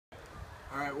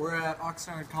All right, we're at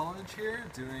Oxnard College here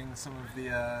doing some of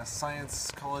the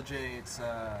Science College 8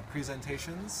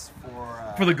 presentations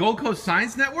for the Gold Coast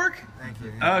Science Network? Thank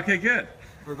you. Yeah. Okay, good.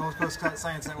 For Gold Coast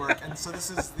Science Network. And so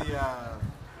this is the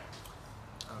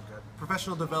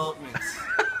professional development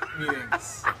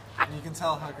meetings. And you can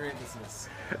tell how great this is.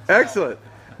 Excellent.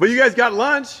 But you guys got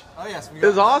lunch. Oh, yes. It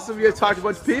was awesome. You guys talked to a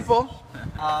bunch of people.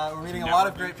 We're meeting a lot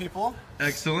of great people.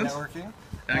 Excellent. Networking.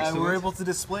 Excellent. We're able to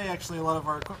display actually a lot of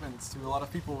our equipment to a lot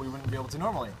of people we wouldn't be able to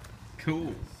normally.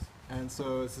 Cool. And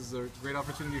so this is a great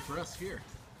opportunity for us here.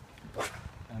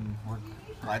 And we're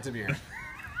glad to be here.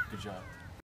 Good job.